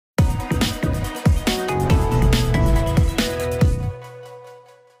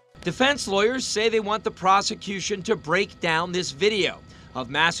Defense lawyers say they want the prosecution to break down this video of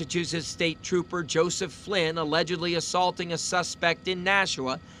Massachusetts State Trooper Joseph Flynn allegedly assaulting a suspect in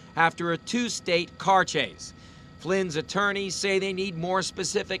Nashua after a two-state car chase. Flynn's attorneys say they need more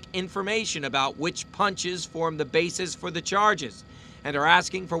specific information about which punches form the basis for the charges and are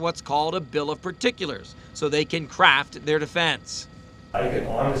asking for what's called a bill of particulars so they can craft their defense. I can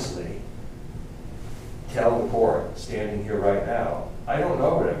honestly tell the court, standing here right now, I don't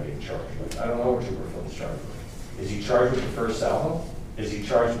know what I'm being charged with. I don't know what Trooper Flynn's charged with. Is he charged with the first salvo? Is he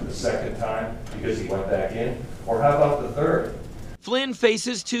charged with the second time because he went back in? Or how about the third? Flynn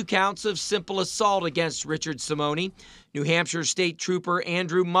faces 2 counts of simple assault against Richard Simone. New Hampshire State Trooper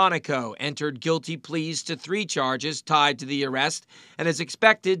Andrew Monaco entered guilty pleas to 3 charges tied to the arrest and is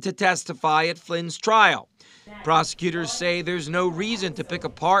expected to testify at Flynn's trial. Prosecutors say there's no reason to pick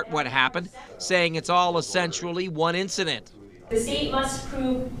apart what happened, saying it's all essentially one incident. The state must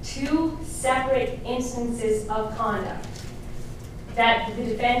prove 2 separate instances of conduct. That the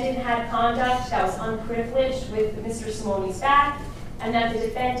defendant had conduct that was unprivileged with Mr. Simone's back, and that the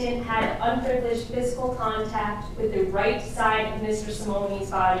defendant had unprivileged physical contact with the right side of Mr.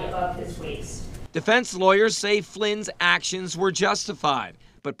 Simone's body above his waist. Defense lawyers say Flynn's actions were justified,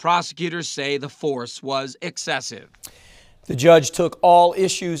 but prosecutors say the force was excessive. The judge took all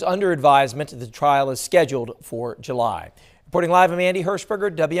issues under advisement. The trial is scheduled for July. Reporting live, I'm Andy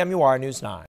Hirschberger, WMUR News 9.